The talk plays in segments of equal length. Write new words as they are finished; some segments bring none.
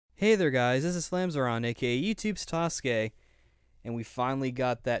Hey there guys, this is Slamzeron, aka YouTube's Tasuke, and we finally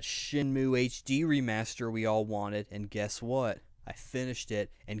got that Shenmue HD remaster we all wanted, and guess what? I finished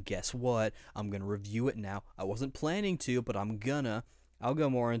it, and guess what? I'm gonna review it now. I wasn't planning to, but I'm gonna. I'll go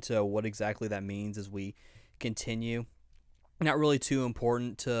more into what exactly that means as we continue. Not really too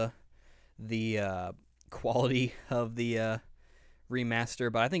important to the quality of the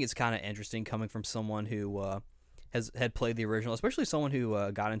remaster, but I think it's kind of interesting coming from someone who had played the original, especially someone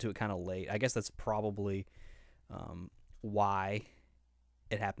who got into it kind of late. I guess that's probably why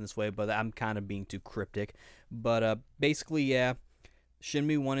it happened this way, but I'm kind of being too cryptic. But basically, yeah,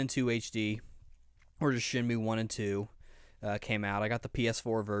 Shenmue 1 and 2 HD, or just Shenmue 1 and 2, came out. I got the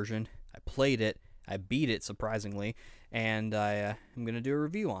PS4 version. I played it. I beat it, surprisingly, and I'm going to do a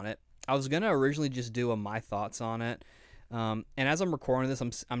review on it. I was going to originally just do my thoughts on it. And as I'm recording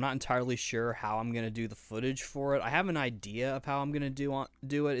this, I'm not entirely sure how I'm gonna do the footage for it. I have an idea of how I'm gonna do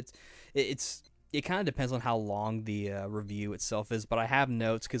it. It kind of depends on how long the review itself is. But I have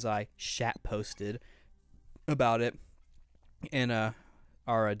notes because I chat posted about it in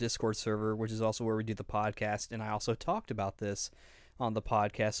our Discord server, which is also where we do the podcast. And I also talked about this on the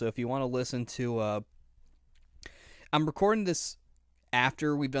podcast. So if you want to listen to, I'm recording this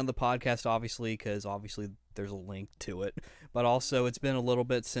after we've done the podcast, obviously, because obviously there's a link to it, but also it's been a little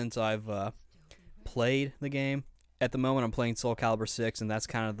bit since I've played the game. At the moment, I'm playing Soul Calibur 6, and that's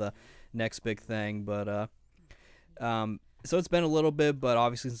kind of the next big thing. But so it's been a little bit, but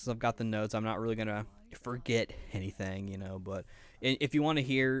obviously since I've got the notes, I'm not really gonna forget anything, you know. But if you want to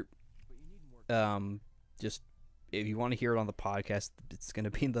hear, just if you want to hear it on the podcast, it's gonna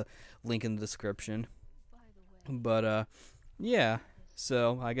be in the link in the description. But yeah.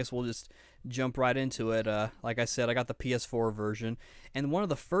 So I guess we'll just jump right into it. Like I said, I got the PS4 version, and one of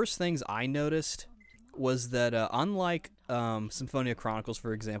the first things I noticed was that unlike Symphonia Chronicles,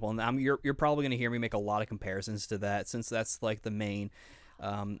 for example, and you're probably going to hear me make a lot of comparisons to that, since that's like the main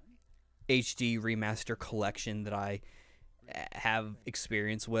HD remaster collection that I have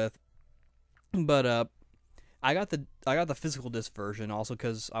experience with. But I got the physical disc version also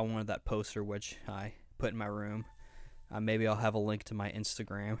because I wanted that poster, which I put in my room. Maybe I'll have a link to my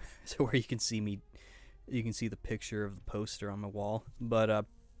Instagram so where you can see me. You can see the picture of the poster on the wall. But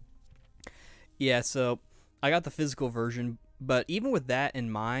yeah, so I got the physical version. But even with that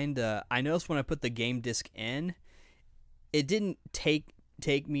in mind, I noticed when I put the game disc in, it didn't take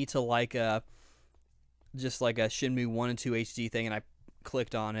me to like just like a Shenmue 1 and 2 HD thing, and I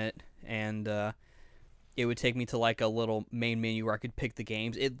clicked on it, and it would take me to like a little main menu where I could pick the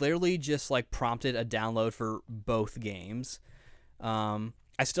games. It literally just like prompted a download for both games. I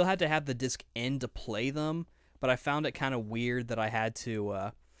still had to have the disc in to play them, but I found it kind of weird that I had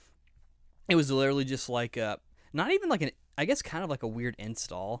to. It was literally just like not even like I guess kind of like a weird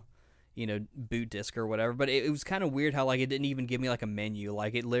install, you know, boot disc or whatever. But it was kind of weird how like it didn't even give me like a menu.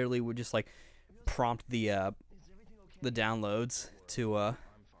 Like it literally would just like prompt the downloads to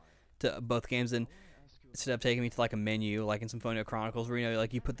both games, and instead of taking me to like a menu like in Symphonia Chronicles where, you know,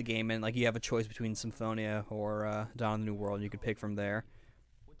 like you put the game in, like you have a choice between Symphonia or Dawn of the New World, and you could pick from there.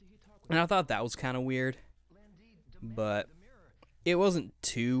 And I thought that was kind of weird, but it wasn't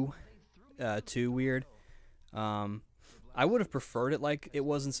too weird. I would have preferred it like it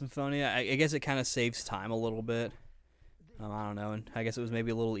was in Symphonia. I guess it kind of saves time a little bit. I don't know, and I guess it was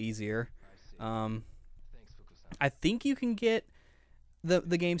maybe a little easier. I think you can get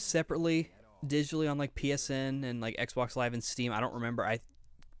the games separately digitally on like PSN and like Xbox Live and Steam. I don't remember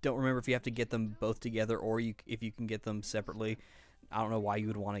if you have to get them both together or if you can get them separately. I don't know why you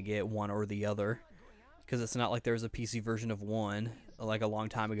would want to get one or the other, because it's not like there was a PC version of one like a long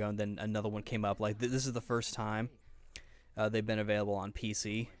time ago and then another one came up. Like this is the first time they've been available on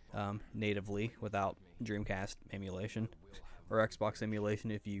PC natively without Dreamcast emulation or Xbox emulation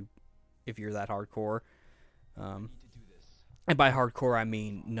if you're that hardcore. And by hardcore I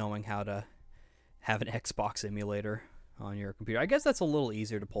mean knowing how to have an Xbox emulator on your computer. I guess that's a little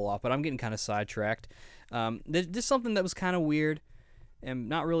easier to pull off, but I'm getting kind of sidetracked. Just something that was kind of weird and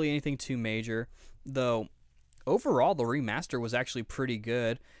not really anything too major, though overall the remaster was actually pretty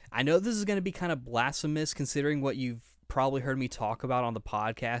good. I know this is going to be kind of blasphemous considering what you've probably heard me talk about on the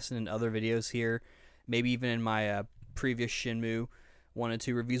podcast and in other videos here, maybe even in my previous Shenmue 1 and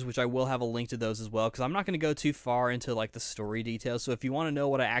 2 reviews, which I will have a link to those as well, because I'm not going to go too far into like the story details. So if you want to know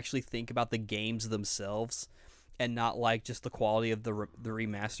what I actually think about the games themselves and not like just the quality of the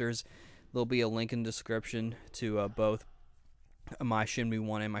remasters, there'll be a link in the description to both my Shenmue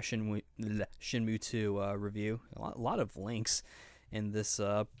 1 and my Shenmue 2 review. A lot of links in this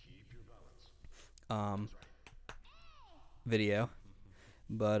video.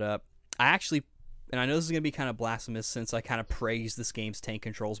 But I actually, and I know this is gonna be kind of blasphemous since I kind of praised this game's tank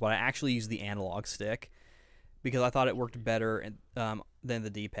controls, but I actually used the analog stick because I thought it worked better than the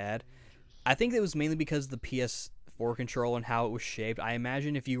D-pad. I think it was mainly because of the PS4 controller and how it was shaped. I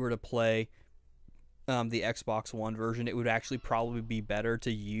imagine if you were to play the Xbox One version, it would actually probably be better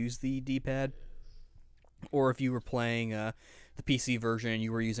to use the D-pad. Or if you were playing the PC version and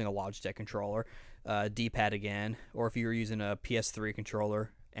you were using a Logitech controller, D-pad again. Or if you were using a PS3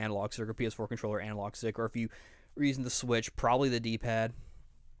 controller, analog stick, or PS4 controller, analog stick. Or if you were using the Switch, probably the D-pad.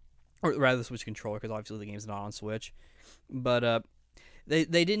 Or rather the Switch controller, because obviously the game's not on Switch. But they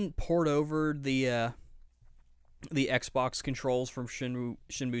didn't port over the Xbox controls from Shenmue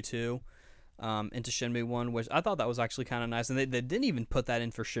II into Shenmue 1, which I thought that was actually kind of nice. And they didn't even put that in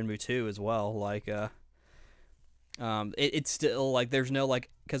for Shenmue 2 as well. Like, it's still, like, there's no, like,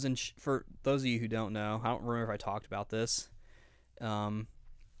 because for those of you who don't know, I don't remember if I talked about this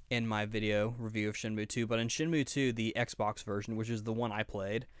in my video review of Shenmue 2, but in Shenmue 2, the Xbox version, which is the one I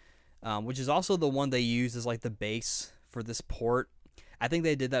played, which is also the one they use as, like, the base for this port. I think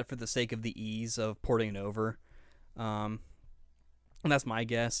they did that for the sake of the ease of porting it over. And that's my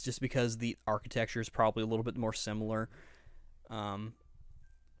guess, just because the architecture is probably a little bit more similar. And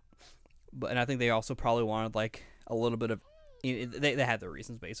I think they also probably wanted, like, a little bit of... They had their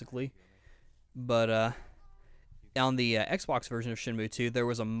reasons, basically. But on the Xbox version of Shenmue 2, there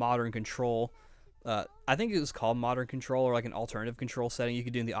was a modern control. I think it was called modern control, or like an alternative control setting you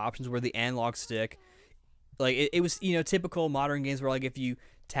could do in the options, where the analog stick... Like, it was, typical modern games where, like, if you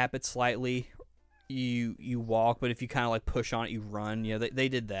tap it slightly... You walk, but if you kind of like push on it, you run. They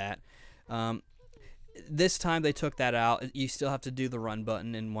did that. This time they took that out. You still have to do the run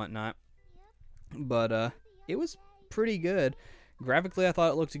button and whatnot, but it was pretty good. Graphically, I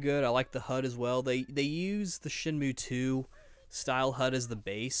thought it looked good. I liked the HUD as well. They use the Shenmue 2 style HUD as the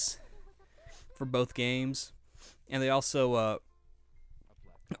base for both games, and they also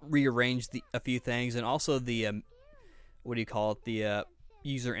rearranged a few things, and also the what do you call it? The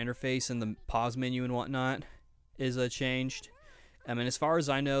user interface and the pause menu and whatnot is changed. I mean, as far as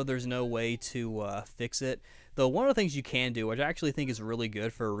I know, there's no way to fix it. Though one of the things you can do, which I actually think is really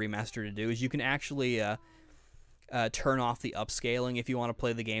good for a remaster to do, is you can actually turn off the upscaling if you want to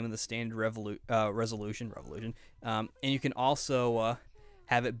play the game in the standard resolution. And you can also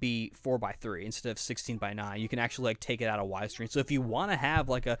have it be 4:3 instead of 16:9. You can actually like take it out of widescreen. So if you want to have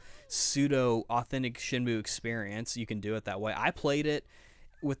like a pseudo authentic Shenmue experience, you can do it that way. I played it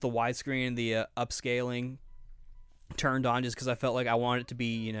with the widescreen and the upscaling turned on just because I felt like I wanted it to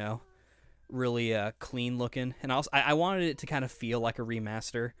be, really clean looking. And also, I wanted it to kind of feel like a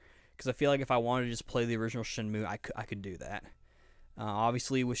remaster, because I feel like if I wanted to just play the original Shenmue, I could do that.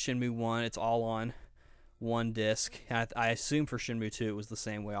 Obviously, with Shenmue 1, it's all on one disc. And I assume for Shenmue 2, it was the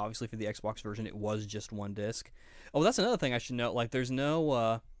same way. Obviously, for the Xbox version, it was just one disc. Oh, that's another thing I should note. Like, there's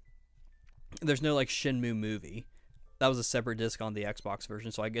no like Shenmue movie. That was a separate disc on the Xbox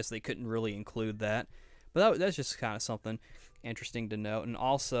version, so I guess they couldn't really include that. But that's just kind of something interesting to note. And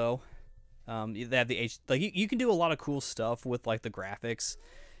also, they have the you can do a lot of cool stuff with like the graphics.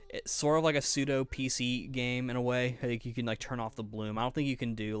 It's sort of like a pseudo PC game in a way. Like you can like turn off the bloom. I don't think you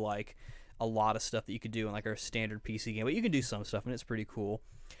can do like a lot of stuff that you could do in like a standard PC game, but you can do some stuff, and it's pretty cool.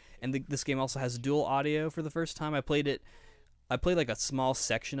 And this game also has dual audio for the first time. I played like a small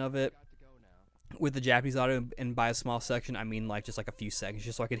section of it with the Japanese audio, and by a small section, I mean like just like a few seconds,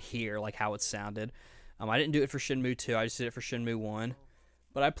 just so I could hear like how it sounded. I didn't do it for Shenmue 2. I just did it for Shenmue 1.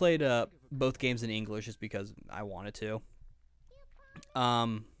 But I played both games in English just because I wanted to.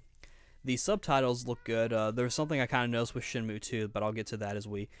 The subtitles look good. There's something I kind of noticed with Shenmue 2, but I'll get to that as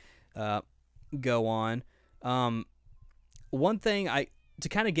we go on. One thing to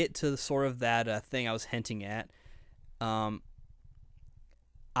kind of get to sort of that thing I was hinting at, I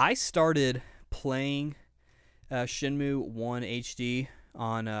started playing Shenmue 1 HD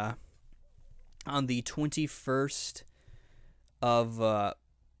on the 21st of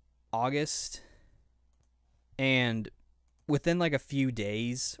August, and within like a few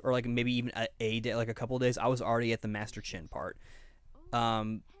days, or like maybe even a day, like a couple of days, I was already at the Master Chin part.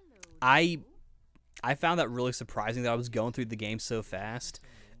 I found that really surprising that I was going through the game so fast,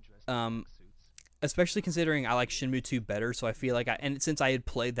 especially considering I like Shenmue 2 better. So I feel like and since I had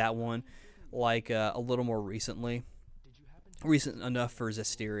played that one like a little more recent enough for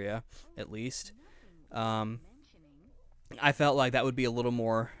Zestiria, at least, I felt like that would be a little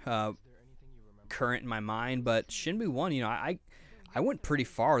more current in my mind. But Shenmue 1, I went pretty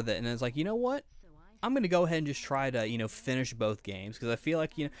far with it, and I was like, you know what? I'm gonna go ahead and just try to finish both games because I feel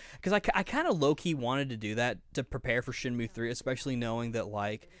like because I kind of low key wanted to do that to prepare for Shenmue 3, especially knowing that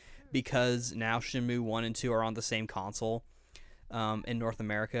like because now Shenmue 1 and 2 are on the same console, in North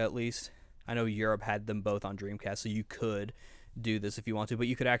America at least. I know Europe had them both on Dreamcast, so you could do this if you want to, but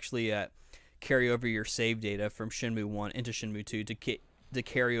you could actually carry over your save data from Shenmue 1 into Shenmue 2 to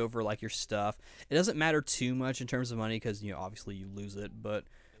carry over like your stuff. It doesn't matter too much in terms of money because obviously you lose it, but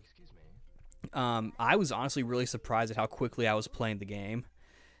I was honestly really surprised at how quickly I was playing the game.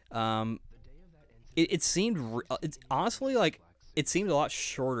 It seemed it's honestly like it seemed a lot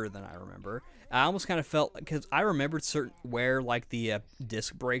shorter than I remember. I almost kind of felt because I remembered where like the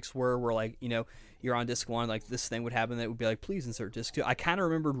disc breaks were, where like you're on disc 1, like this thing would happen that would be like please insert disc 2. I kind of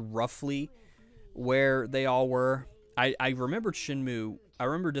remembered roughly where they all were. I remembered Shenmue. I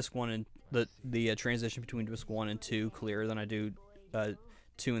remember disc 1 and the transition between disc 1 and 2 clearer than I do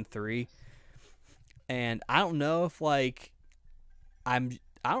 2 and 3. And I don't know if like I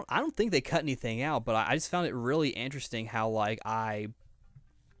don't think they cut anything out, but I just found it really interesting how like I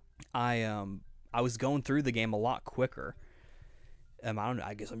was going through the game a lot quicker. I don't know.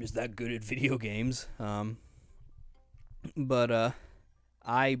 I guess I'm just that good at video games. But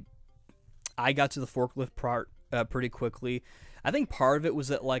I got to the forklift part pretty quickly. I think part of it was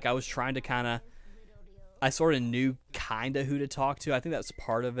that like I was trying to I sort of knew kind of who to talk to. I think that's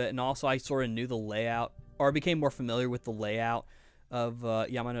part of it, and also I sort of knew the layout, or I became more familiar with the layout of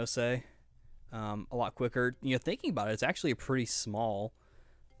Yamanose a lot quicker. Thinking about it, it's actually a pretty small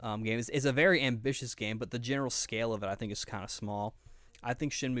game. It's a very ambitious game, but the general scale of it I think is kind of small. I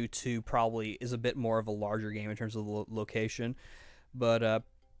think Shenmue 2 probably is a bit more of a larger game in terms of the location, but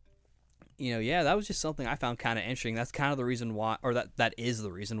yeah, that was just something I found kind of interesting. That's kind of the reason why, or that is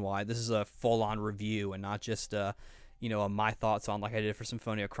the reason why this is a full-on review and not just my thoughts on like I did for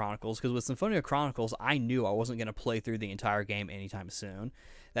Symphonia Chronicles. Because with Symphonia Chronicles, I knew I wasn't going to play through the entire game anytime soon.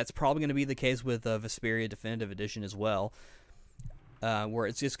 That's probably going to be the case with Vesperia Definitive Edition as well, where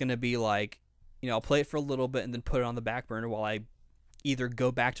it's just going to be like, I'll play it for a little bit and then put it on the back burner while I either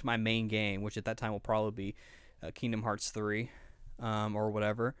go back to my main game, which at that time will probably be Kingdom Hearts 3 or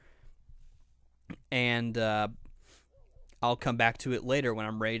whatever. And I'll come back to it later when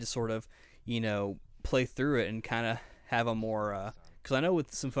I'm ready to sort of, play through it and kind of have a more, because I know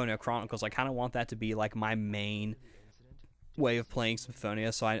with Symphonia Chronicles, I kind of want that to be like my main way of playing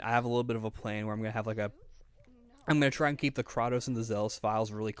Symphonia. So I have a little bit of a plan where I'm going to have like I'm going to try and keep the Kratos and the Zelos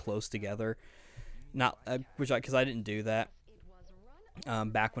files really close together. Not, because I didn't do that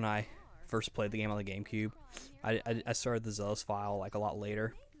back when I first played the game on the GameCube. I started the Zelos file like a lot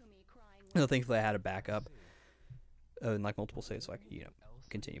later. Thankfully I had a backup and like multiple saves so I could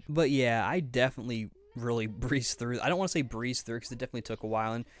continue. But yeah, I definitely really breezed through. I don't want to say breezed through because it definitely took a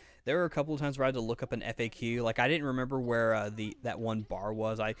while, and there were a couple of times where I had to look up an FAQ. Like I didn't remember where that one bar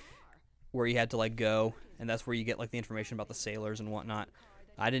was. Where you had to like go, and that's where you get like the information about the sailors and whatnot.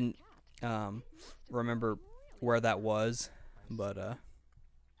 I didn't remember where that was, but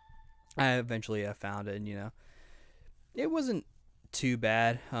I eventually found it, and it wasn't too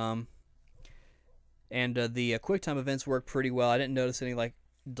bad. And the QuickTime events worked pretty well. I didn't notice any like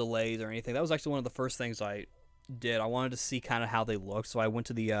delays or anything. That was actually one of the first things I did. I wanted to see kind of how they looked, so I went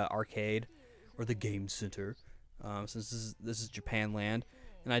to the arcade or the game center, since this is Japan land,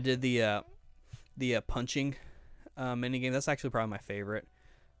 and I did the punching minigame. That's actually probably my favorite.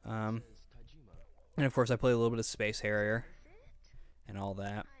 And of course, I played a little bit of Space Harrier and all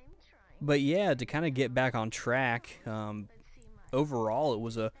that. But yeah, to kind of get back on track, overall, it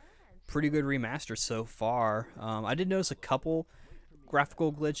was a pretty good remaster so far. I did notice a couple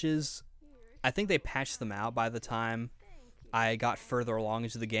graphical glitches. I think they patched them out by the time I got further along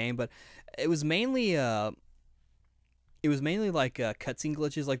into the game, but it was mainly like cutscene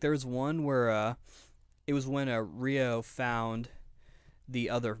glitches. Like there was one where it was when Ryo found the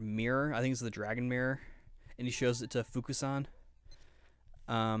other mirror. I think it's the dragon mirror, and he shows it to Fukusan.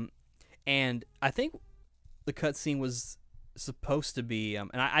 And I think the cutscene was supposed to be, and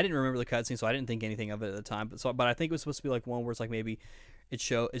I didn't remember the cutscene, so I didn't think anything of it at the time. But I think it was supposed to be like one where it's like maybe it's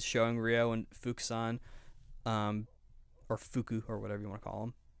showing Ryo and Fukusan, or Fuku or whatever you want to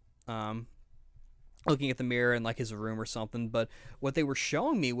call him, looking at the mirror in like his room or something. But what they were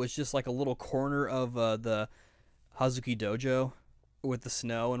showing me was just like a little corner of the Hazuki Dojo with the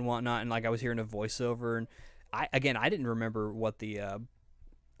snow and whatnot, and like I was hearing a voiceover, and I didn't remember what the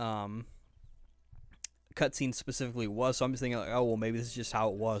cutscene specifically was, so I'm just thinking like, oh well, maybe this is just how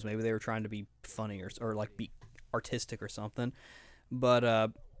it was. Maybe they were trying to be funny or like be artistic or something.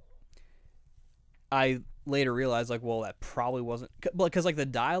 But I later realized, like, well, that probably wasn't, because like the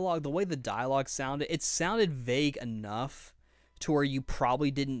dialogue, the way the dialogue sounded, it sounded vague enough to where you probably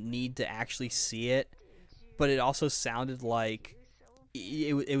didn't need to actually see it, but it also sounded like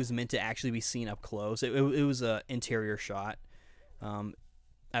it was meant to actually be seen up close. It was a interior shot,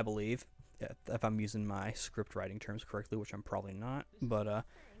 I believe, if I'm using my script writing terms correctly, which I'm probably not. But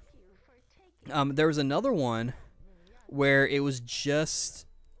there was another one where it was just,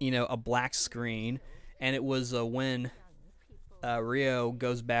 a black screen, and it was when Ryo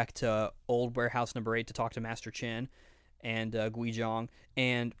goes back to old warehouse number 8 to talk to Master Chen and Guizhong,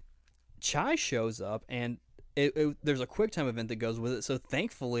 and Chai shows up, and there's a QuickTime event that goes with it. So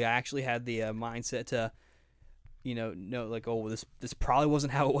thankfully, I actually had the mindset to, know like, oh, this probably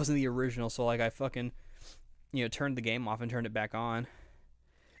wasn't how it was in the original. So like I fucking, turned the game off and turned it back on.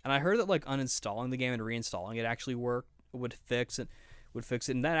 And I heard that like uninstalling the game and reinstalling it actually would fix it,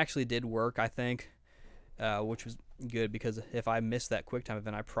 and that actually did work, I think, which was good, because if I missed that QuickTime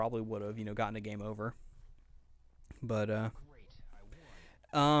event, I probably would have, gotten a game over. But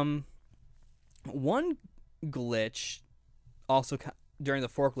one glitch also during the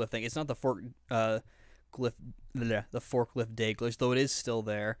forklift thing. It's not the forklift day glitch, though it is still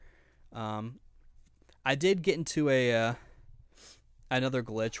there. I did get into another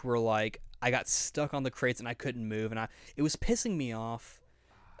glitch where like I got stuck on the crates and I couldn't move, and it was pissing me off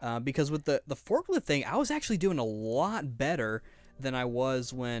because with the forklift thing, I was actually doing a lot better than I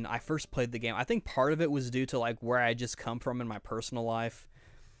was when I first played the game. I think part of it was due to like where I just come from in my personal life.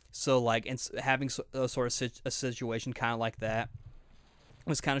 So like, and having a sort of a situation kind of like that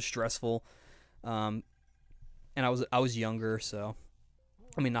was kind of stressful, and I was younger, so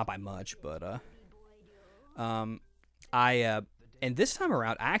I mean not by much, but and this time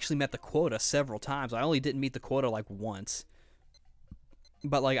around I actually met the quota several times. I only didn't meet the quota like once,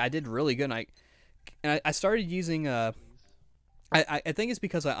 but like I did really good. And I started using I think it's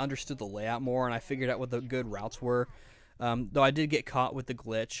because I understood the layout more and I figured out what the good routes were. Though I did get caught with the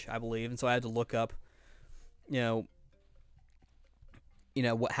glitch, I believe, and so I had to look up, how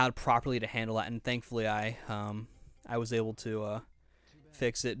properly to handle that, and thankfully I was able to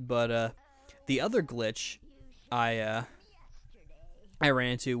fix it. But the other glitch I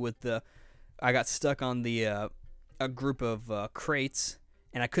ran into with I got stuck on a group of crates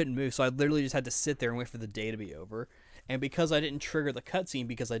and I couldn't move, so I literally just had to sit there and wait for the day to be over. And because I didn't trigger the cutscene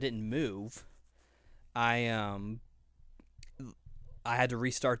because I didn't move, I had to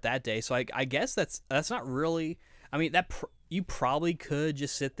restart that day. So I guess that's not really. I mean, you probably could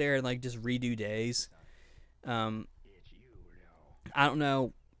just sit there and like just redo days. I don't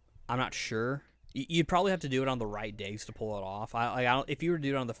know. I'm not sure. You'd probably have to do it on the right days to pull it off. If you were to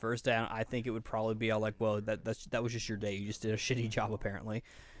do it on the first day, I think it would probably be all like, well, that was just your day. You just did a shitty job apparently.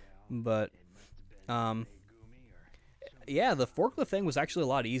 But yeah, the forklift thing was actually a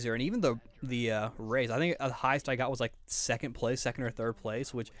lot easier, and even the race, I think the highest I got was like second or third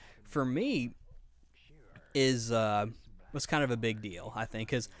place, which for me was kind of a big deal, I think,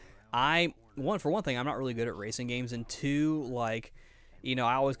 because for one thing, I'm not really good at racing games, and two, like, I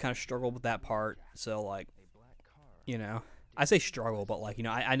always kind of struggled with that part. So like, I say struggle, but like,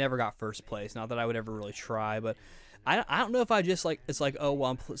 I never got first place. Not that I would ever really try, but I don't know if I just like, it's like, oh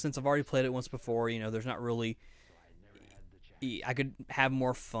well, since I've already played it once before, there's not really. I could have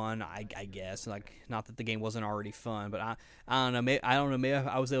more fun, I guess. Like, not that the game wasn't already fun, but I don't know. Maybe I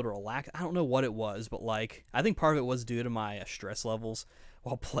was able to relax. I don't know what it was, but like, I think part of it was due to my stress levels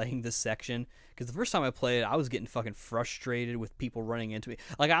while playing this section. Because the first time I played it, I was getting fucking frustrated with people running into me.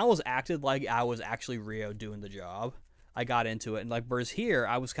 Like, I almost acted like I was actually Ryo doing the job. I got into it, and like, whereas here,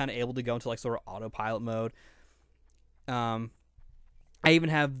 I was kind of able to go into like sort of autopilot mode. I even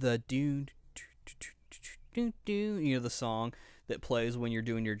have the the song that plays when you're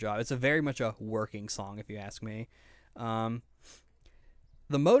doing your job. It's very much a working song, if you ask me. The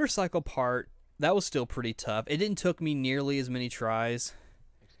motorcycle part, that was still pretty tough. It didn't took me nearly as many tries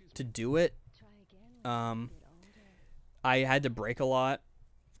to do it. I had to brake a lot,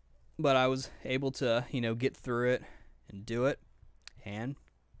 but I was able to, get through it and do it. And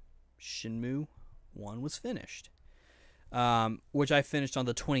Shenmue I was finished, which I finished on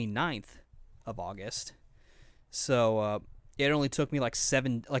the 29th of August. So it only took me like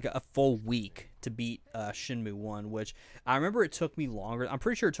a full week to beat Shenmue 1, which I remember it took me longer. I'm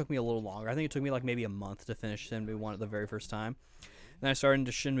pretty sure it took me a little longer. I think it took me like maybe a month to finish Shenmue 1 at the very first time. Then I started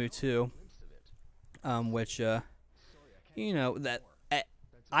into Shenmue 2, which that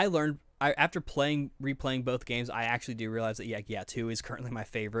I learned after replaying both games. I actually do realize that 2 is currently my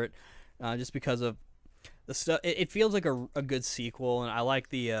favorite, just because of the stuff. It feels like a good sequel, and I like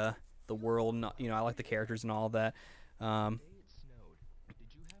the the world, and I like the characters and all of that.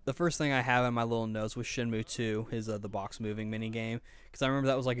 The first thing I have in my little notes was Shenmue II, is the box moving mini game, because I remember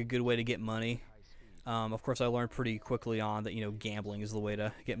that was like a good way to get money. Of course, I learned pretty quickly on that gambling is the way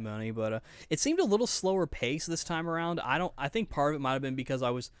to get money, but it seemed a little slower pace this time around. I think part of it might have been because I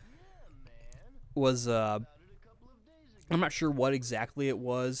was I'm not sure what exactly it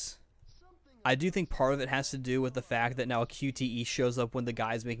was. I do think part of it has to do with the fact that now a QTE shows up when the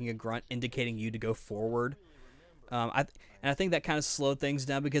guy's making a grunt, indicating you to go forward. I think that kind of slowed things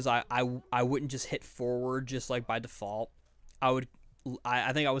down, because I wouldn't just hit forward just like by default.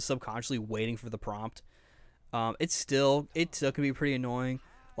 I think I was subconsciously waiting for the prompt. It still can be pretty annoying.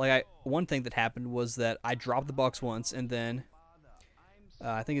 Like one thing that happened was that I dropped the box once, and then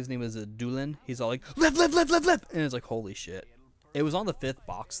I think his name is Doolin. He's all like left, left, left, left, left, and it's like, holy shit. It was on the 5th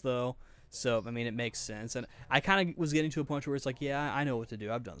box though, so I mean it makes sense. And I kind of was getting to a point where it's like, yeah, I know what to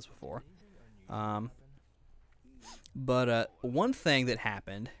do. I've done this before. But one thing that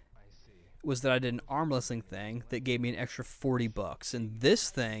happened was that I did an arm wrestling thing that gave me an extra $40, and this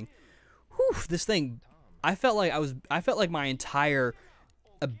thing, I felt like my entire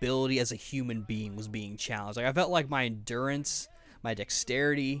ability as a human being was being challenged. Like I felt like my endurance, my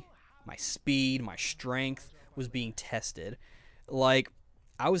dexterity, my speed, my strength was being tested. Like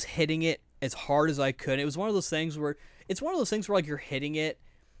I was hitting it as hard as I could. It was one of those things where like you're hitting it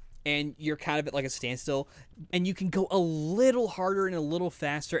and you're kind of at like a standstill, and you can go a little harder and a little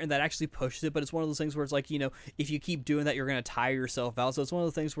faster, and that actually pushes it. But it's one of those things where it's like, if you keep doing that, you're going to tire yourself out. So it's one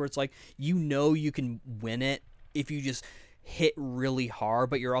of the things where it's like, you can win it if you just hit really hard,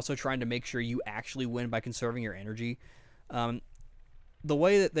 but you're also trying to make sure you actually win by conserving your energy. The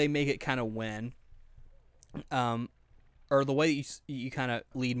way that they make it kind of win, or the way that you kind of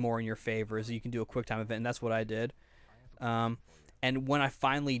lead more in your favor, is you can do a quick time event, and that's what I did. And when I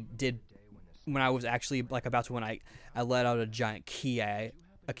finally did, when I was actually like about to win, I let out a giant ki, an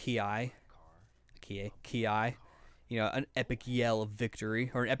epic yell of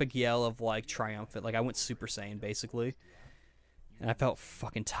victory, or an epic yell of like triumphant. Like I went Super Saiyan basically, and I felt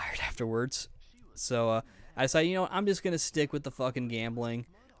fucking tired afterwards. So I decided, I'm just gonna stick with the fucking gambling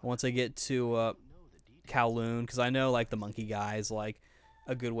once I get to Kowloon, because I know like the monkey guy is like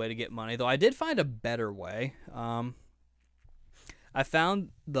a good way to get money. Though I did find a better way. I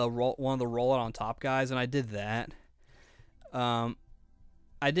found one of the rollout on top guys, and I did that. And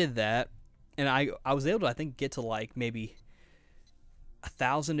I was able to, I think, get to like maybe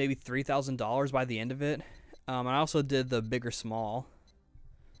 $1,000, maybe $3,000 by the end of it. And I also did the bigger small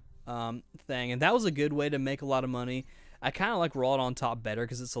thing, and that was a good way to make a lot of money. I kind of like rollout on top better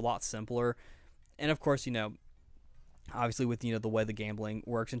because it's a lot simpler, and of course, obviously with the way the gambling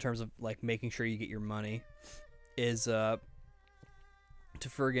works in terms of like making sure you get your money is to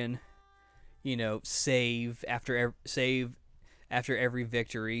friggin' save after every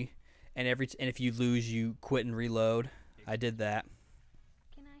victory, and if you lose, you quit and reload. I did that,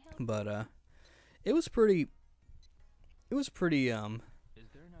 but it was pretty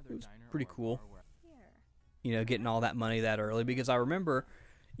cool, getting all that money that early, because I remember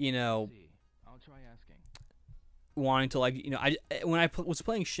wanting to when I was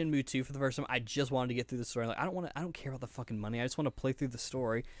playing Shenmue II for the first time, I just wanted to get through the story. Like I don't care about the fucking money. I just want to play through the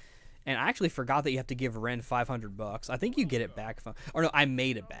story. And I actually forgot that you have to give Ren $500. I think you get it back. I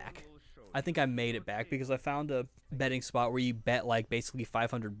made it back. I think I made it back because I found a betting spot where you bet like basically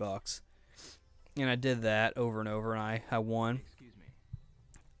 $500, and I did that over and over, and I won.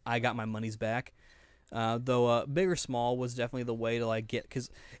 I got my monies back. Though big or small was definitely the way to like get, because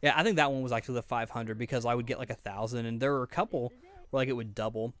I think that one was actually the 500, because I would get like 1,000, and there were a couple where like it would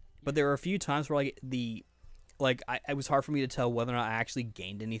double, but there were a few times where like it was hard for me to tell whether or not I actually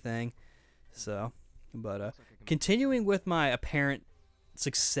gained anything. So, but continuing with my apparent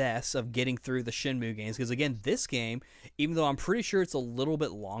success of getting through the Shenmue games, because again, this game, even though I'm pretty sure it's a little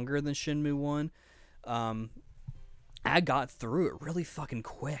bit longer than Shenmue 1, I got through it really fucking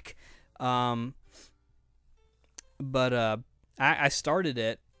quick. But I started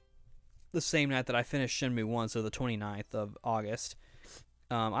it the same night that I finished Shenmue 1, so the 29th of August.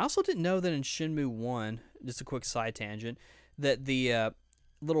 I also didn't know that in Shenmue 1, just a quick side tangent, that the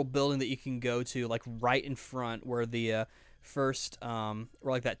little building that you can go to, like right in front where the first, where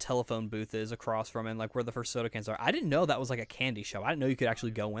like that telephone booth is across from, and like where the first soda cans are, I didn't know that was like a candy shop. I didn't know you could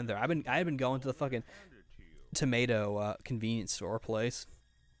actually go in there. I had been going to the fucking tomato convenience store place,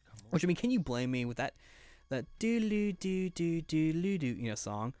 which, I mean, can you blame me with that do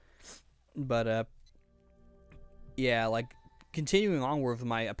song? But yeah, like continuing on with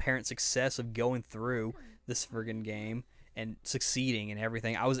my apparent success of going through this friggin' game, and succeeding and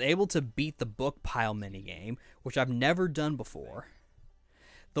everything, I was able to beat the book pile minigame, which I've never done before.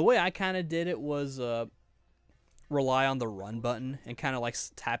 The way I kind of did it was rely on the run button and kind of like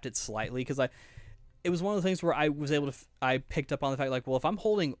tapped it slightly, because it was one of the things where I was able to I picked up on the fact, like, well, if I'm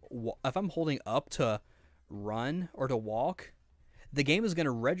holding up to run or to walk, the game is going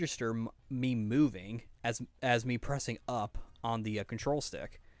to register me moving as me pressing up on the control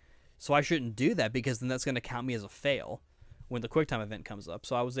stick. So I shouldn't do that, because then that's going to count me as a fail when the QuickTime event comes up.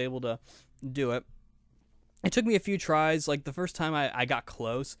 So I was able to do it. It took me a few tries. Like, the first time I got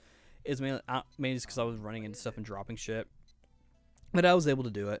close is mainly just because I was running into stuff and dropping shit. But I was able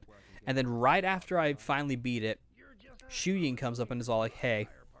to do it. And then right after I finally beat it, Shooting comes up and is all like, "Hey,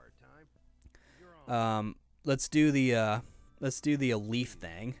 let's do the leaf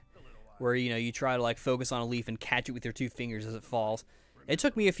thing, where you try to like focus on a leaf and catch it with your 2 fingers as it falls." It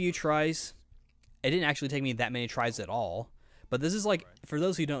took me a few tries. It didn't actually take me that many tries at all. But this is like, for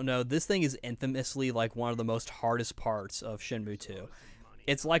those who don't know, this thing is infamously like one of the most hardest parts of Shenmue II.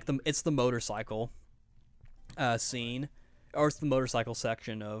 It's like the motorcycle scene, or it's the motorcycle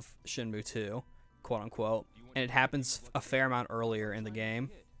section of Shenmue II, quote unquote, and it happens a fair amount earlier in the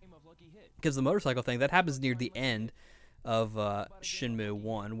game, because the motorcycle thing that happens near the end of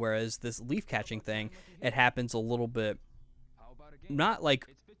Shenmue I, whereas this leaf catching thing, it happens a little bit, not like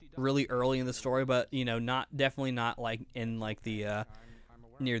really early in the story, but definitely not like in like the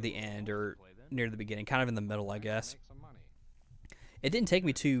near the end or near the beginning, kind of in the middle, I guess. It didn't take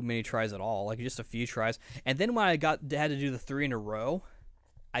me too many tries at all, like just a few tries. And then when I had to do the 3 in a row,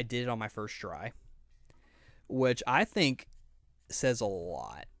 I did it on my first try, which I think says a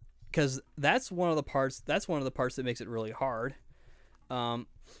lot, because that's one of the parts that makes it really hard.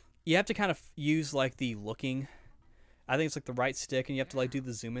 You have to kind of use like the looking, I think it's like the right stick, and you have to like do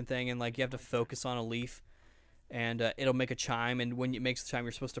the zoom in thing, and like you have to focus on a leaf, and it'll make a chime, and when it makes the chime,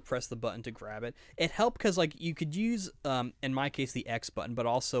 you're supposed to press the button to grab it. It helped because like you could use, in my case, the X button, but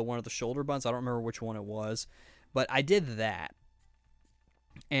also one of the shoulder buttons. I don't remember which one it was, but I did that,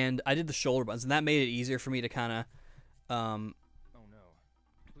 and I did the shoulder buttons, and that made it easier for me to kind of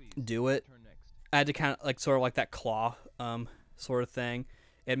do it. I had to kind of like sort of like that claw sort of thing.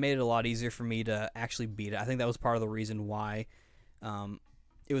 It made it a lot easier for me to actually beat it. I think that was part of the reason why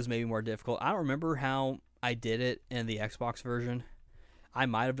it was maybe more difficult. I don't remember how I did it in the Xbox version. I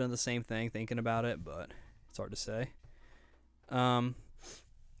might have done the same thing thinking about it, but it's hard to say. But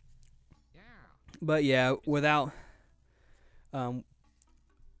yeah,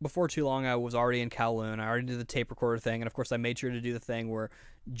 before too long, I was already in Kowloon. I already did the tape recorder thing, and of course I made sure to do the thing where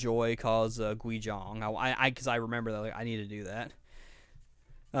Joy calls Guizhong. Because I remember that, like, I need to do that.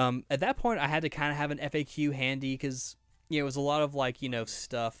 At that point, I had to kind of have an FAQ handy, because it was a lot of like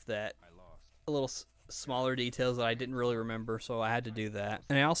stuff that a little smaller details that I didn't really remember, so I had to do that.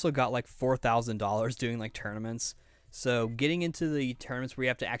 And I also got like $4,000 doing like tournaments. So getting into the tournaments where you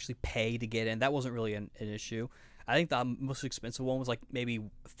have to actually pay to get in, that wasn't really an issue. I think the most expensive one was like maybe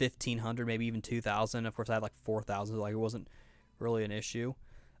 $1,500, maybe even $2,000. Of course, I had like $4,000, so like it wasn't really an issue.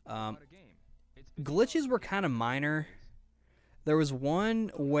 Glitches were kind of minor. There was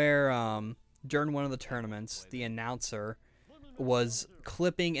one where during one of the tournaments, the announcer was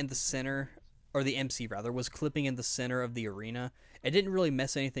clipping in the center, or the MC rather, was clipping in the center of the arena. It didn't really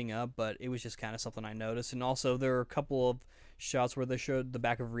mess anything up, but it was just kind of something I noticed. And also there were a couple of shots where they showed the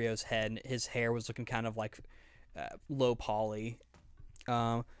back of Ryo's head, and his hair was looking kind of like low poly.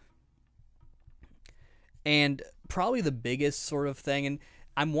 And probably the biggest sort of thing, and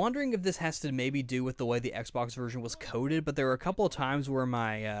I'm wondering if this has to maybe do with the way the Xbox version was coded, but there were a couple of times where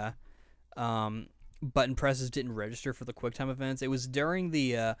my button presses didn't register for the QuickTime events. It was during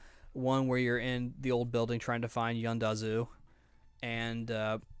the one where you're in the old building trying to find Yondazu, and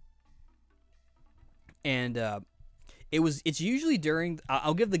it's usually during.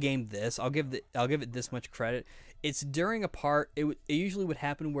 I'll give the game this. I'll give it this much credit. It's during a part. It usually would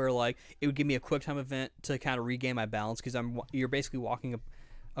happen where like it would give me a QuickTime event to kind of regain my balance, because you're basically walking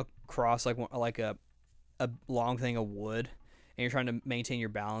across like a long thing of wood, and you're trying to maintain your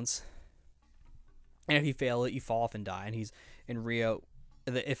balance. And if you fail it, you fall off and die. And Ryo,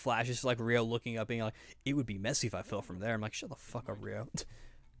 it flashes like Ryo looking up, being like, "It would be messy if I fell from there." I'm like, "Shut the fuck up, Ryo."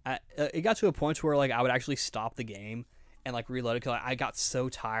 It got to a point where like I would actually stop the game and like reload it, because I got so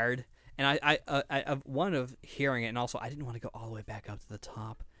tired, and I one of hearing it, and also I didn't want to go all the way back up to the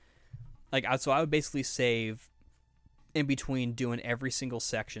top. Like so I would basically save in between doing every single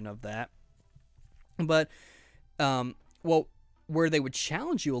section of that. But well, where they would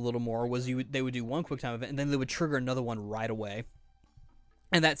challenge you a little more was they would do one QuickTime event, and then they would trigger another one right away.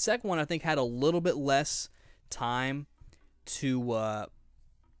 And that second one, I think, had a little bit less time to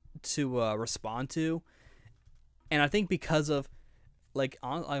respond to. And I think because of, like,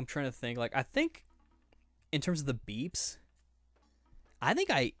 I'm trying to think, like, I think in terms of the beeps, I think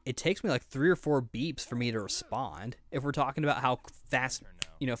it takes me like 3 or 4 beeps for me to respond, if we're talking about how fast,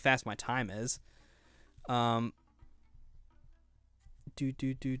 fast my time is. Like,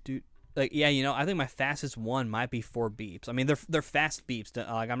 yeah, I think my fastest one might be 4 beeps. I mean, they're fast beeps.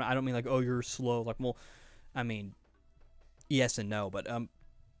 Like, I don't mean like, oh, you're slow. Like, well, I mean, yes and no, but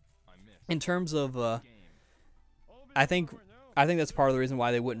in terms of I think that's part of the reason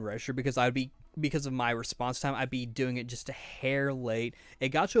why they wouldn't register, because of my response time, I'd be doing it just a hair late. It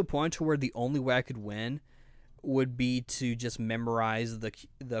got to a point to where the only way I could win would be to just memorize the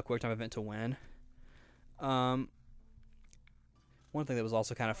QuickTime event to win. One thing that was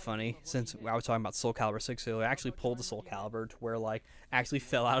also kind of funny, since I was talking about Soul Calibur 6 earlier, I actually pulled the Soul Calibur to where, like, I actually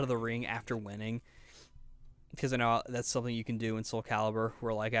fell out of the ring after winning. Because I know that's something you can do in Soul Calibur,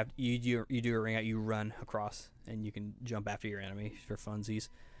 where, like, after you do a ring out, you run across, and you can jump after your enemy for funsies.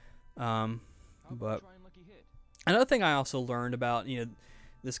 But another thing I also learned about,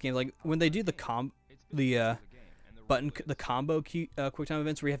 this game, like, when they do the combo QuickTime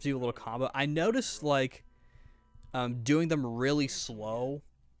events where you have to do a little combo, I noticed, like, doing them really slow.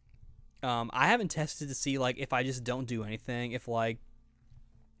 I haven't tested to see, like, if I just don't do anything, if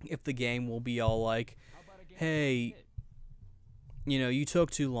the game will be all like, hey, you took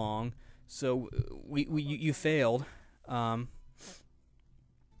too long, so you failed.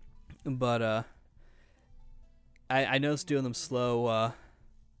 But I noticed doing them slow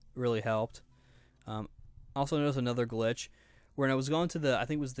really helped. Also noticed another glitch when I was going to I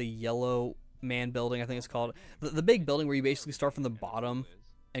think it was the Yellow Man building, I think it's called, the big building where you basically start from the bottom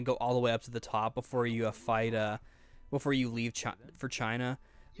and go all the way up to the top before you before you leave for China.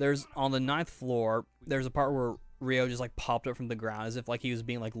 There's on the 9th floor, there's a part where Rio just, like, popped up from the ground as if, like, he was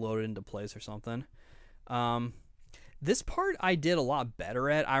being, like, loaded into place or something. This part I did a lot better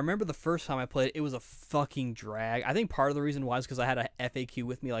at. I remember the first time I played it was a fucking drag. I think part of the reason why is because I had a FAQ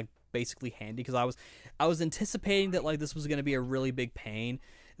with me, like, basically handy, because I was anticipating that, like, this was going to be a really big pain.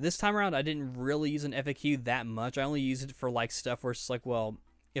 This time around, I didn't really use an FAQ that much. I only used it for, like, stuff where it's like, well,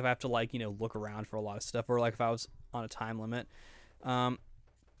 if I have to, like, look around for a lot of stuff, or, like, if I was on a time limit.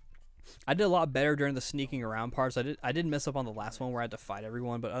 I did a lot better during the sneaking around parts. I did mess up on the last one where I had to fight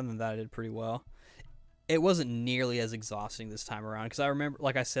everyone, but other than that, I did pretty well. It wasn't nearly as exhausting this time around, because I remember,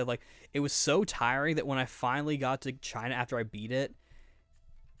 like I said, like, it was so tiring that when I finally got to China after I beat it,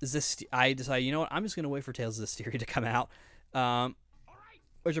 I decided, you know what, I'm just going to wait for Tales of Zestiria to come out,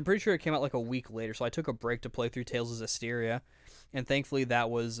 which I'm pretty sure it came out like a week later, so I took a break to play through Tales of Zestiria, and thankfully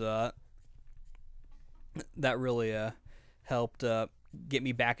that was, that really helped get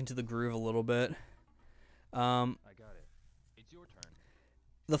me back into the groove a little bit. I got it. It's your turn.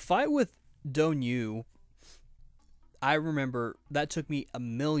 The fight with Donyu, I remember that took me a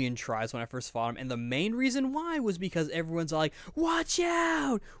million tries when I first fought him, and the main reason why was because everyone's like, watch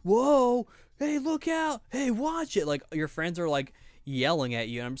out, whoa, hey, look out, hey, watch it, like, your friends are, like, yelling at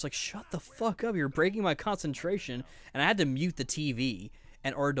you, and I'm just like, shut the fuck up, you're breaking my concentration, and I had to mute the TV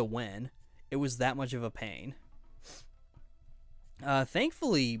in order to win. It was that much of a pain.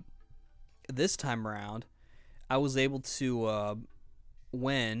 Thankfully, this time around, I was able to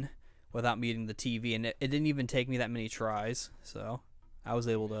win without muting the TV, and it didn't even take me that many tries, so I was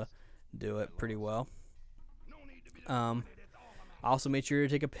able to do it pretty well. I also made sure to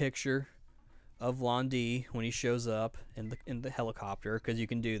take a picture of Londi when he shows up in the helicopter, because you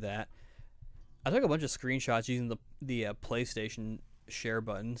can do that. I took a bunch of screenshots using the PlayStation share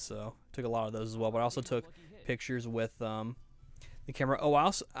button, so took a lot of those as well, but I also took pictures with the camera. Oh,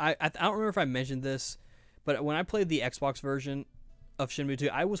 I don't remember if I mentioned this, but when I played the Xbox version of Shenmue II,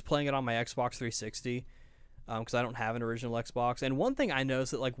 I was playing it on my Xbox 360 because I don't have an original Xbox. And one thing I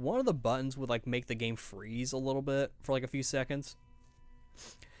noticed that, like, one of the buttons would, like, make the game freeze a little bit for, like, a few seconds.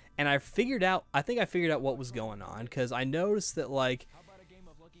 And I think I figured out what was going on, because I noticed that, like,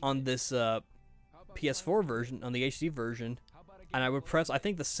 on this PS4 version, on the HD version, and I would press, I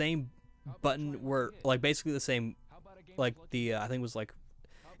think, the same button where, like, basically the same, like, I think it was, like,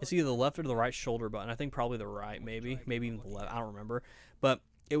 it's either the left or the right shoulder button. I think probably the right, maybe even the left. I don't remember. But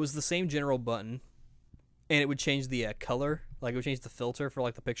it was the same general button, and it would change the color. Like, it would change the filter for,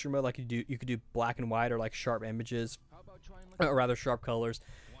 like, the picture mode. Like, you could do black and white, or, like, sharp images, or rather sharp colors.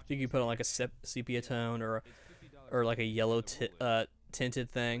 You could put on, like, a sepia tone, or like a yellow tinted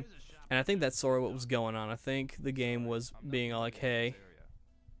thing. And I think that's sort of what was going on. I think the game was being like, hey,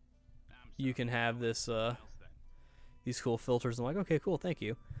 you can have this these cool filters. I'm like, okay, cool, thank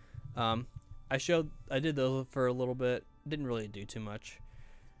you. I did those for a little bit, didn't really do too much.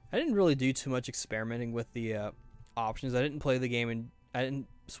 I didn't really do too much experimenting with the options. I didn't play the game and I didn't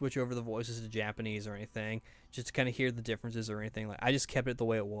switch over the voices to Japanese or anything, just to kind of hear the differences or anything. Like, I just kept it the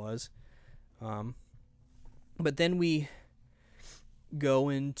way it was. But then we go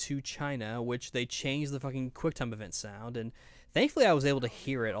into China, which they changed the fucking QuickTime event sound, and thankfully I was able to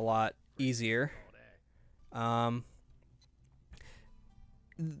hear it a lot easier. The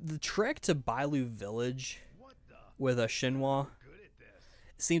trek to Bailu Village with a Shenmue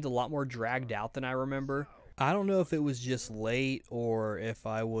seemed a lot more dragged out than I remember. I don't know if it was just late or if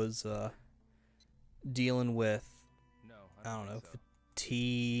I was dealing with, I don't know,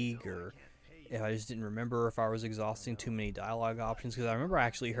 fatigue, or if I just didn't remember, if I was exhausting too many dialogue options, because I remember I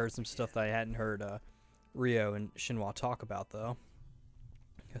actually heard some stuff that I hadn't heard Ryo and Shenmue talk about, though.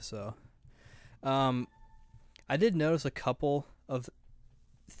 So, I did notice a couple of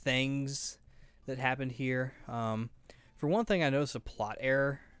things that happened here. For one thing, I noticed a plot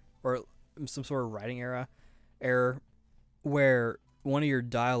error, or some sort of writing error, where one of your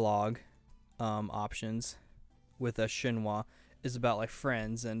dialogue options with a Shenmue is about like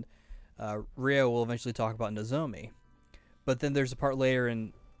friends, and Ryo will eventually talk about Nozomi. But then there's a part later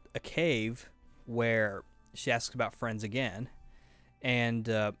in a cave where she asks about friends again, and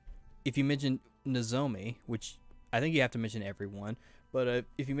if you mention Nozomi, which I think you have to mention everyone, but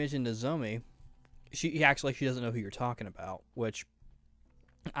if you mention Nozomi, she acts like she doesn't know who you're talking about, which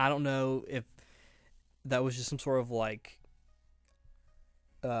I don't know if that was just some sort of like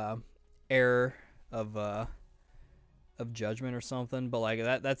error of judgment or something, but like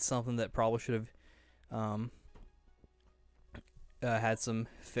that's something that probably should have had some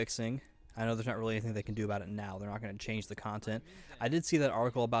fixing. I know there's not really anything they can do about it now. They're not going to change the content. I did see that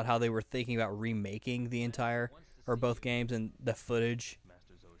article about how they were thinking about remaking the entire, or both games, and the footage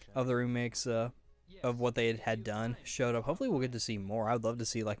of the remakes of what they had done showed up. Hopefully we'll get to see more. I'd love to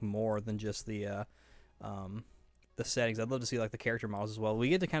see like more than just the settings. I'd love to see like the character models as well. We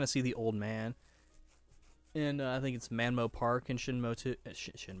get to kind of see the old man, and I think it's Manmo Park in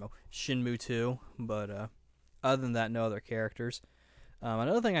Shenmue II, but other than that, no other characters.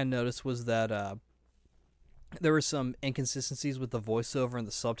 Another thing I noticed was that there were some inconsistencies with the voiceover and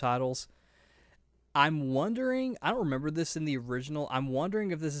the subtitles. I'm wondering, I don't remember this in the original, I'm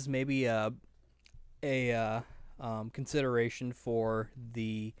wondering if this is maybe a consideration for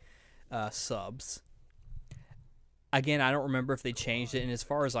the subs. Again, I don't remember if they changed it, and as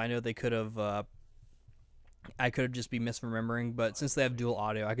far as I know, they could have, I could have just be misremembering, but since they have dual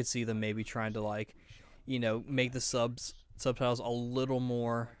audio, I could see them maybe trying to, like, you know, make the subtitles a little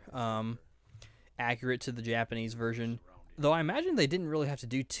more accurate to the Japanese version. Though I imagine they didn't really have to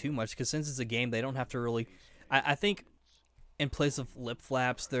do too much, because since it's a game, they don't have to really... I think in place of lip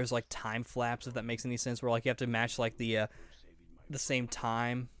flaps, there's like time flaps, if that makes any sense, where like you have to match like the same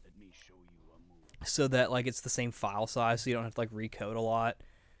time, so that like it's the same file size, so you don't have to like recode a lot.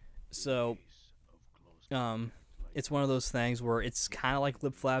 So it's one of those things where it's kind of like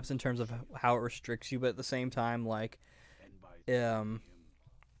lip flaps in terms of how it restricts you, but at the same time, like you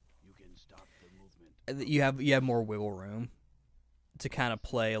have more wiggle room to kind of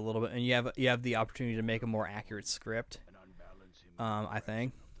play a little bit, and you have the opportunity to make a more accurate script. I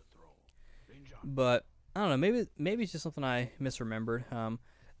think, but I don't know. Maybe it's just something I misremembered.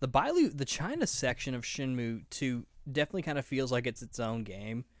 The China section of Shenmue II definitely kind of feels like it's its own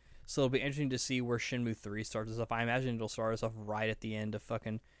game. So it'll be interesting to see where Shenmue 3 starts us off. I imagine it'll start us off right at the end of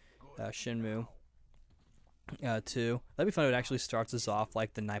fucking Shenmue 2. That'd be fun if it actually starts us off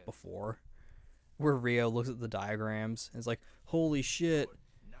like the night before, where Ryo looks at the diagrams and is like, holy shit,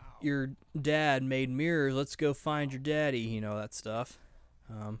 your dad made mirrors, let's go find your daddy, you know, that stuff.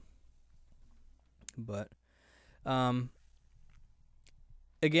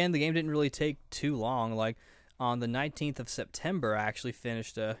 Again, the game didn't really take too long. Like, on the 19th of September, I actually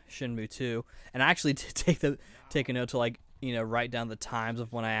finished Shenmue 2, and I actually did take a note to, like, you know, write down the times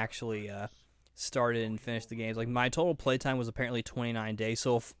of when I actually started and finished the games. Like, my total playtime was apparently 29 days,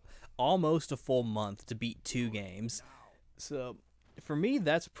 so almost a full month to beat 2 games. So for me,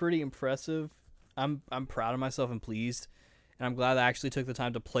 that's pretty impressive. I'm proud of myself and pleased, and I'm glad I actually took the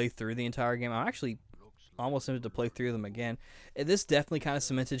time to play through the entire game. I'm actually almost tempted to play through them again. This definitely kind of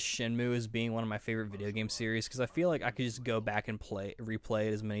cemented Shenmue as being one of my favorite video game series, because I feel like I could just go back and replay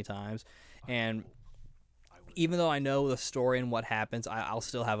it as many times, and even though I know the story and what happens, I'll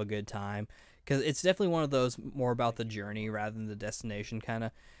still have a good time, because it's definitely one of those more about the journey rather than the destination kind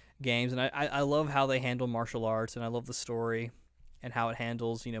of games. And I love how they handle martial arts, and I love the story and how it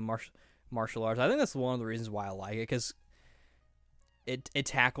handles, you know, martial arts. I think that's one of the reasons why I like it, because it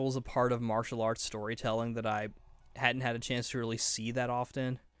tackles a part of martial arts storytelling that I hadn't had a chance to really see that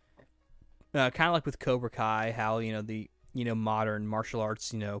often. Kind of like with Cobra Kai, how the modern martial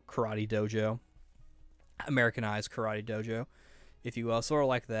arts, karate dojo, Americanized karate dojo, if you will, sort of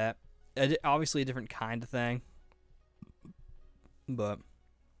like that. Obviously a different kind of thing, but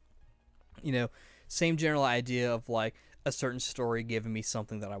same general idea of like a certain story giving me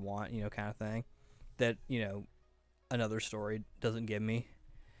something that I want, kind of thing that another story doesn't give me.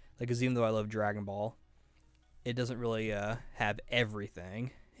 Like, because even though I love Dragon Ball, it doesn't really have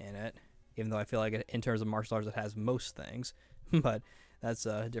everything in it, even though I feel like in terms of martial arts it has most things. But that's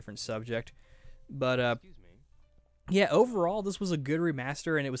a different subject. But yeah, overall this was a good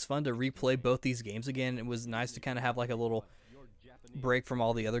remaster, and it was fun to replay both these games again. It was nice to kind of have like a little break from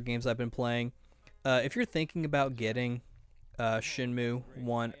all the other games I've been playing. If you're thinking about getting Shenmue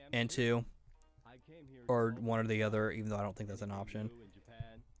I and II, or one or the other, even though I don't think that's an option,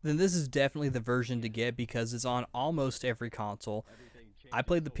 then this is definitely the version to get because it's on almost every console. I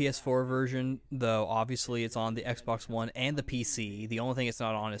played the PS4 version, though obviously it's on the Xbox One and the PC. The only thing it's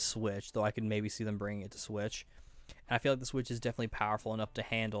not on is Switch, though I can maybe see them bringing it to Switch. And I feel like the Switch is definitely powerful enough to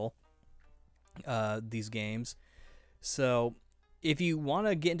handle these games. So if you want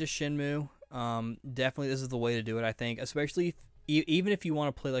to get into Shenmue, definitely this is the way to do it, I think. Especially even if you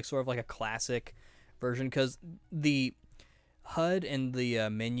want to play like sort of like a classic version, because the HUD and the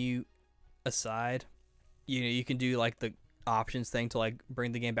menu aside, you can do like the options thing to like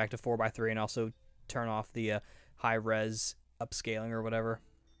bring the game back to 4:3 and also turn off the high res upscaling or whatever.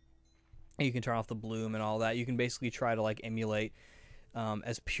 And you can turn off the bloom and all that. You can basically try to like emulate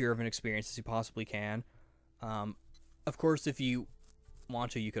as pure of an experience as you possibly can. Of course, if you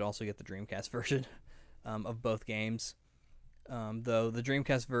want to, you could also get the Dreamcast version of both games. Though the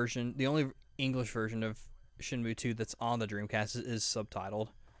Dreamcast version, the only English version of Shenmue II that's on the Dreamcast is subtitled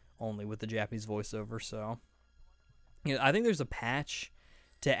only with the Japanese voiceover. So I think there's a patch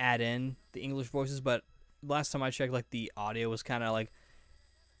to add in the English voices, but last time I checked, like the audio was kind of like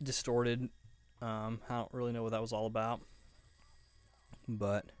distorted. I don't really know what that was all about,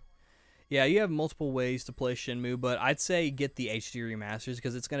 but yeah, you have multiple ways to play Shenmue, but I'd say get the HD remasters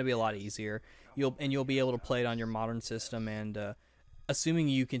because it's going to be a lot easier. You'll be able to play it on your modern system, and assuming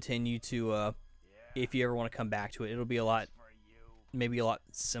you continue to, if you ever want to come back to it, it'll be maybe a lot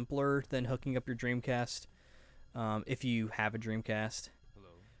simpler than hooking up your Dreamcast, if you have a Dreamcast.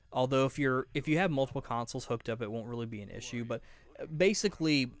 Although if you have multiple consoles hooked up, it won't really be an issue. But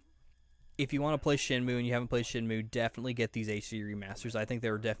basically, if you want to play Shenmue and you haven't played Shenmue, definitely get these HD remasters. I think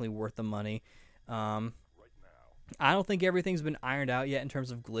they were definitely worth the money. I don't think everything's been ironed out yet in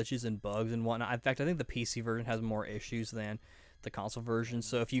terms of glitches and bugs and whatnot. In fact, I think the PC version has more issues than the console version.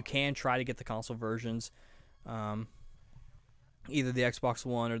 So if you can try to get the console versions, either the Xbox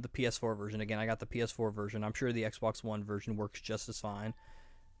One or the PS4 version. Again, I got the PS4 version. I'm sure the Xbox One version works just as fine.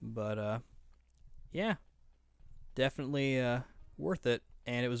 But yeah, definitely worth it.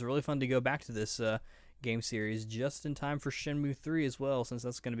 And it was really fun to go back to this game series just in time for Shenmue 3 as well, since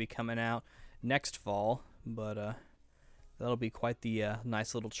that's going to be coming out next fall. But that'll be quite the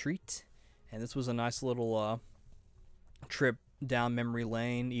nice little treat. And this was a nice little trip down memory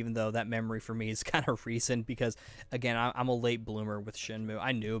lane, even though that memory for me is kind of recent because, again, I'm a late bloomer with Shenmue.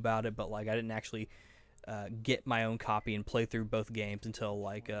 I knew about it, but like I didn't actually get my own copy and play through both games until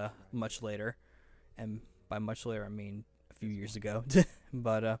like much later. And by much later, I mean a few years ago.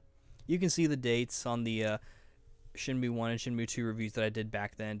 But you can see the dates on the Shenmue 1 and Shenmue 2 reviews that I did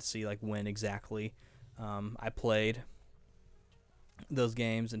back then to see like when exactly I played those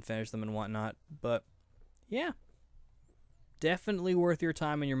games and finished them and whatnot. But yeah, definitely worth your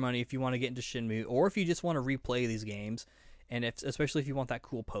time and your money if you want to get into Shenmue, or if you just want to replay these games, and especially if you want that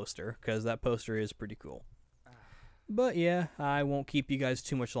cool poster, because that poster is pretty cool. But yeah, I won't keep you guys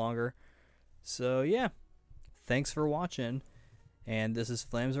too much longer. So yeah, thanks for watching, and this is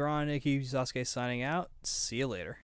Flames Are On, Nikki Sasuke signing out. See you later.